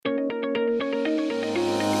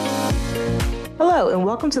Hello, and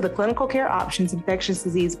welcome to the Clinical Care Options Infectious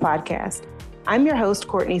Disease Podcast. I'm your host,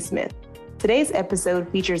 Courtney Smith. Today's episode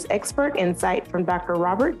features expert insight from Dr.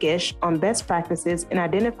 Robert Gish on best practices in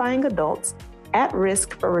identifying adults at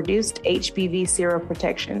risk for reduced HPV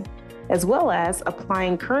seroprotection, as well as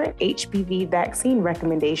applying current HPV vaccine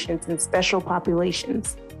recommendations in special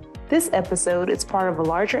populations. This episode is part of a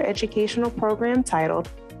larger educational program titled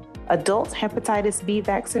Adult Hepatitis B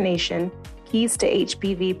Vaccination, Keys to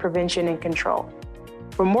HPV Prevention and Control.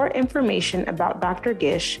 For more information about Dr.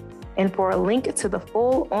 Gish and for a link to the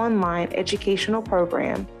full online educational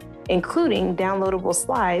program, including downloadable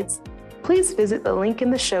slides, please visit the link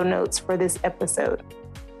in the show notes for this episode.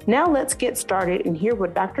 Now let's get started and hear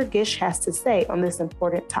what Dr. Gish has to say on this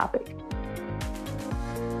important topic.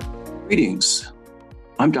 Greetings.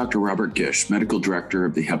 I'm Dr. Robert Gish, Medical Director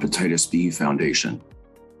of the Hepatitis B Foundation.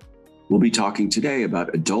 We'll be talking today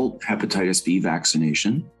about adult hepatitis B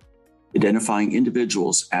vaccination, identifying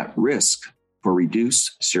individuals at risk for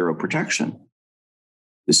reduced seroprotection.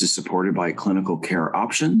 This is supported by Clinical Care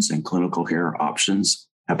Options and Clinical Care Options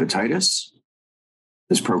Hepatitis.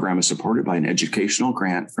 This program is supported by an educational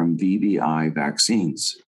grant from VBI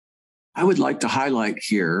Vaccines. I would like to highlight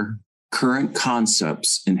here current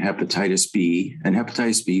concepts in hepatitis B and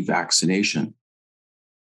hepatitis B vaccination.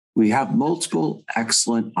 We have multiple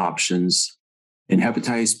excellent options in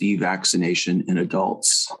hepatitis B vaccination in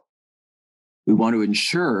adults. We want to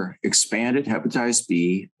ensure expanded hepatitis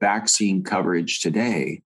B vaccine coverage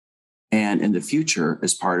today and in the future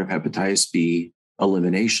as part of hepatitis B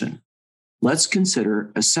elimination. Let's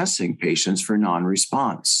consider assessing patients for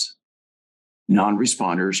non-response.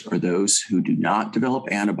 Non-responders are those who do not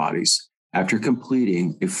develop antibodies after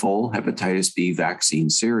completing a full hepatitis B vaccine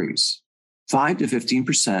series. 5 to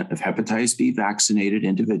 15% of hepatitis B vaccinated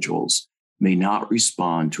individuals may not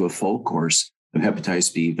respond to a full course of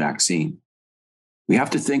hepatitis B vaccine. We have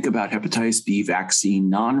to think about hepatitis B vaccine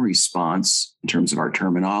non-response in terms of our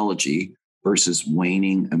terminology versus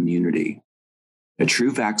waning immunity. A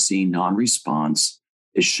true vaccine non-response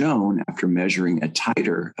is shown after measuring a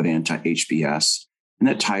titer of anti-HBs, and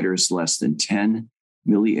that titer is less than 10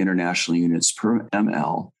 milli-international units per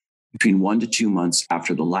ml between 1 to 2 months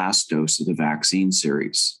after the last dose of the vaccine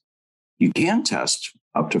series. You can test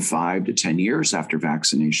up to 5 to 10 years after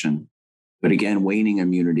vaccination, but again, waning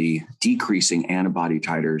immunity, decreasing antibody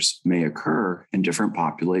titers may occur in different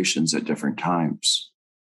populations at different times.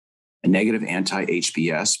 A negative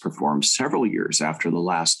anti-HBs performed several years after the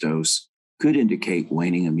last dose could indicate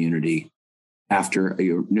waning immunity after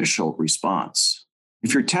an initial response.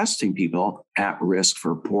 If you're testing people at risk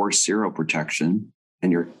for poor seroprotection,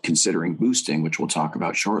 and you're considering boosting, which we'll talk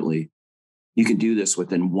about shortly, you can do this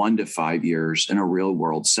within 1 to 5 years in a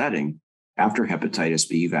real-world setting after hepatitis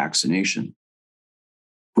B vaccination.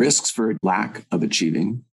 Risks for lack of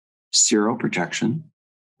achieving seroprotection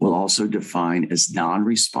will also define as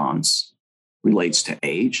non-response relates to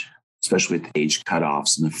age, especially with age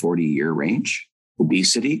cutoffs in the 40-year range,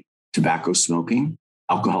 obesity, tobacco smoking,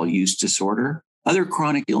 alcohol use disorder, other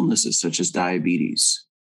chronic illnesses such as diabetes,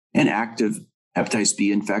 and active hepatitis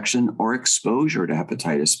B infection or exposure to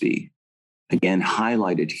hepatitis B, again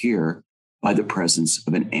highlighted here by the presence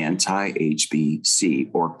of an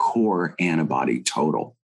anti-HBC or core antibody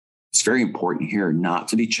total. It's very important here not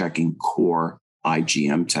to be checking core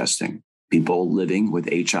IgM testing. People living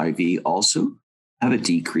with HIV also have a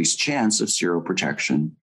decreased chance of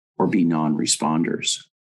seroprotection or be non-responders.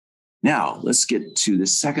 Now, let's get to the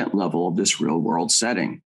second level of this real-world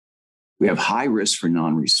setting. We have high risk for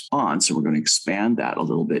non-response, and we're going to expand that a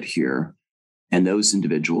little bit here, and those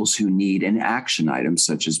individuals who need an action item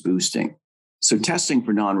such as boosting. So testing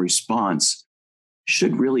for non-response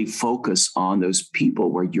should really focus on those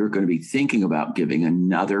people where you're going to be thinking about giving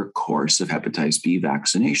another course of hepatitis B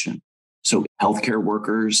vaccination. So healthcare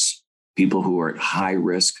workers, people who are at high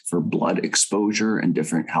risk for blood exposure in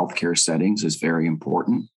different healthcare settings is very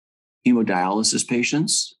important. Hemodialysis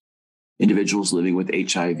patients, individuals living with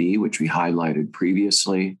HIV, which we highlighted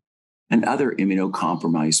previously, and other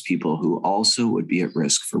immunocompromised people who also would be at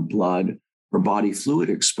risk for blood or body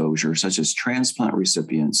fluid exposure, such as transplant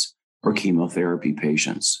recipients or chemotherapy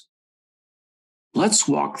patients. Let's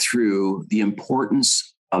walk through the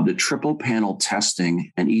importance of the triple panel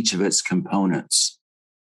testing and each of its components.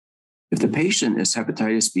 If the patient is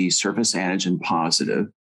hepatitis B surface antigen positive,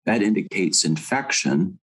 that indicates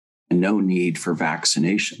infection and no need for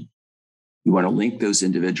vaccination. You want to link those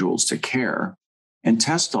individuals to care and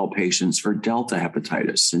test all patients for delta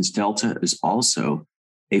hepatitis, since delta is also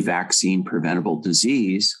a vaccine preventable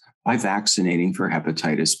disease by vaccinating for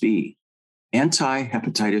hepatitis B.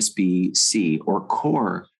 Anti-hepatitis B, C, or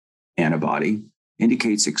core antibody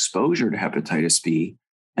indicates exposure to hepatitis B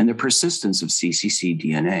and the persistence of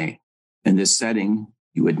cccDNA. In this setting,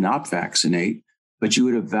 you would not vaccinate, but you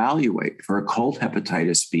would evaluate for occult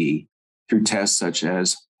hepatitis B through tests such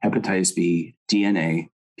as hepatitis B DNA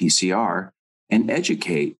PCR and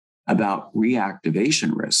educate about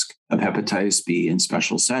reactivation risk of hepatitis B in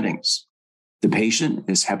special settings. The patient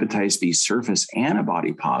is hepatitis B surface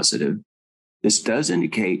antibody positive. This does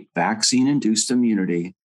indicate vaccine-induced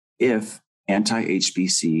immunity if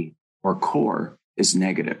anti-HBC or core is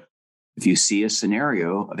negative. If you see a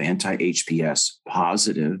scenario of anti-HBs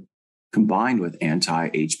positive combined with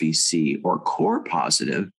anti-HBC or core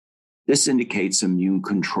positive, this indicates immune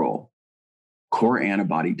control. Core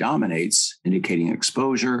antibody dominates, indicating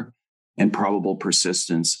exposure and probable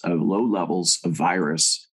persistence of low levels of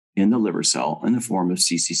virus in the liver cell in the form of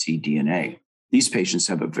cccDNA. These patients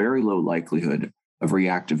have a very low likelihood of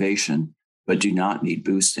reactivation, but do not need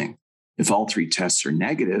boosting. If all three tests are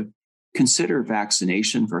negative, consider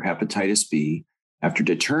vaccination for hepatitis B after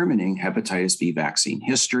determining hepatitis B vaccine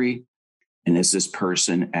history, and is this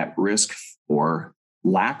person at risk for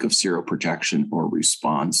lack of seroprotection or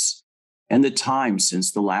response, and the time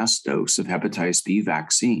since the last dose of hepatitis B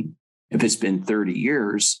vaccine. If it's been 30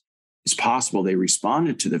 years, it's possible they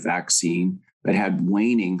responded to the vaccine but had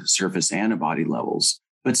waning surface antibody levels,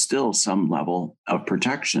 but still some level of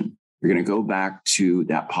protection. You're going to go back to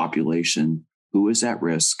that population who is at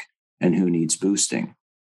risk and who needs boosting.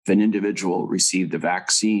 If an individual received the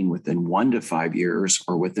vaccine within 1 to 5 years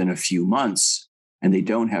or within a few months and they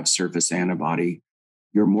don't have surface antibody,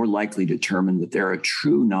 you're more likely to determine that they're a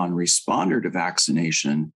true non-responder to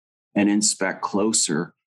vaccination and inspect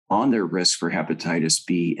closer on their risk for hepatitis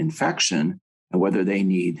B infection and whether they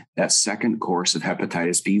need that second course of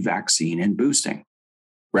hepatitis B vaccine and boosting.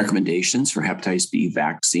 Recommendations for hepatitis B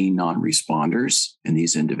vaccine non-responders in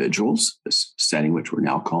these individuals, this setting which we're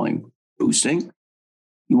now calling boosting.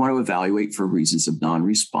 You want to evaluate for reasons of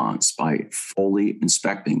non-response by fully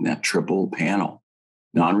inspecting that triple panel.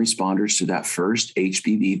 Non-responders to that first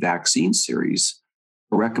HBV vaccine series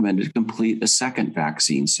are recommended to complete a second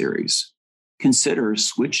vaccine series. Consider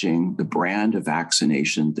switching the brand of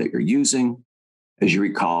vaccination that you're using. As you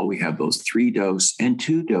recall, we have both 3-dose and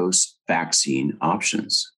 2-dose vaccine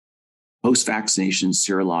options. Post-vaccination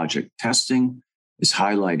serologic testing is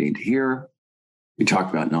highlighted here. We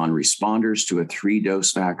talked about non-responders to a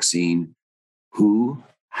 3-dose vaccine. Who,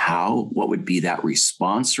 how, what would be that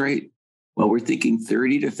response rate? Well, we're thinking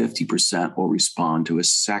 30 to 50% will respond to a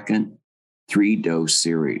second 3-dose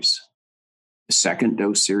series. The second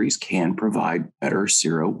dose series can provide better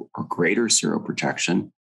sero or greater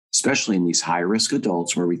seroprotection, especially in these high-risk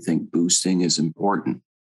adults where we think boosting is important.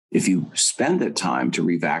 If you spend that time to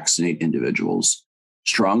revaccinate individuals,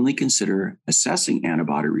 strongly consider assessing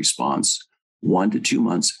antibody response 1 to 2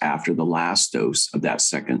 months after the last dose of that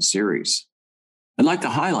second series. I'd like to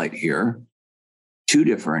highlight here 2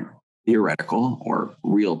 different theoretical or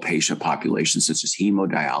real patient populations, such as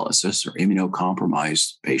hemodialysis or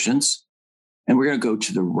immunocompromised patients. And we're going to go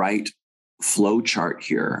to the right flow chart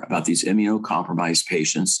here about these immunocompromised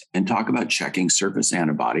patients and talk about checking surface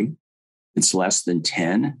antibody. It's less than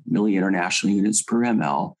 10 milli-international units per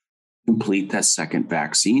ml. Complete that second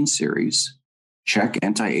vaccine series. Check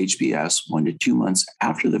anti-HBs 1 to 2 months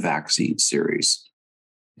after the vaccine series.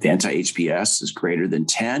 If anti-HBs is greater than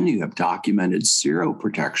 10, you have documented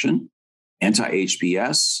seroprotection.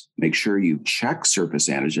 Anti-HBs, make sure you check surface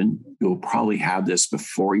antigen. You'll probably have this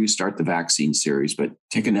before you start the vaccine series, but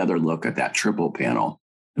take another look at that triple panel.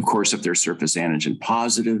 Of course, if they're surface antigen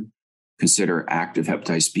positive, consider active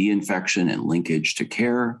hepatitis B infection and linkage to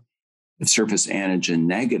care. If surface antigen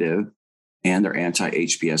negative and their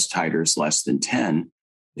anti-HBs titer is less than 10,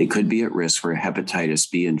 they could be at risk for a hepatitis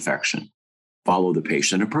B infection. Follow the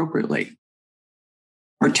patient appropriately.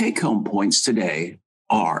 Our take-home points today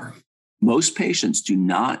are: most patients do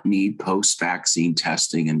not need post-vaccine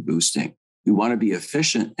testing and boosting. We want to be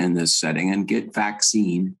efficient in this setting and get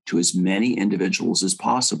vaccine to as many individuals as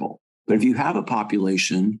possible. But if you have a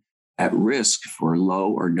population at risk for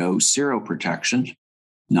low or no seroprotection,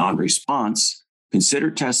 non-response,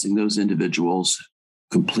 consider testing those individuals,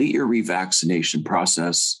 complete your revaccination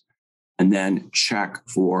process, and then check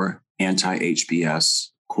for anti-HBs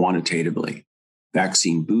quantitatively.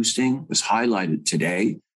 Vaccine boosting was highlighted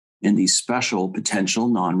today in these special potential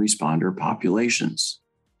non-responder populations.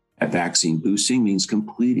 That vaccine boosting means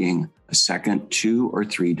completing a second 2 or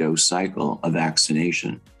 3 dose cycle of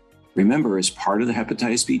vaccination. Remember, as part of the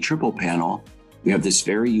hepatitis B triple panel, we have this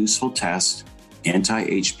very useful test,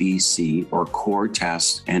 anti-HBC or core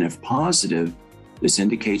test, and if positive, this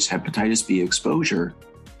indicates hepatitis B exposure.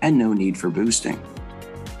 and no need for boosting.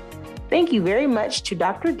 Thank you very much to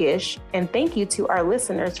Dr. Gish, and thank you to our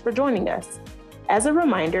listeners for joining us. As a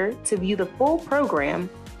reminder, to view the full program,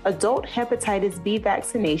 Adult Hepatitis B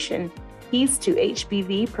Vaccination, Keys to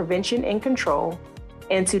HBV Prevention and Control,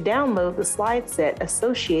 and to download the slide set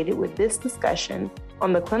associated with this discussion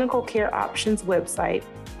on the Clinical Care Options website,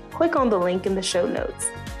 click on the link in the show notes.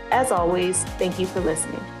 As always, thank you for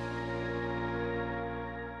listening.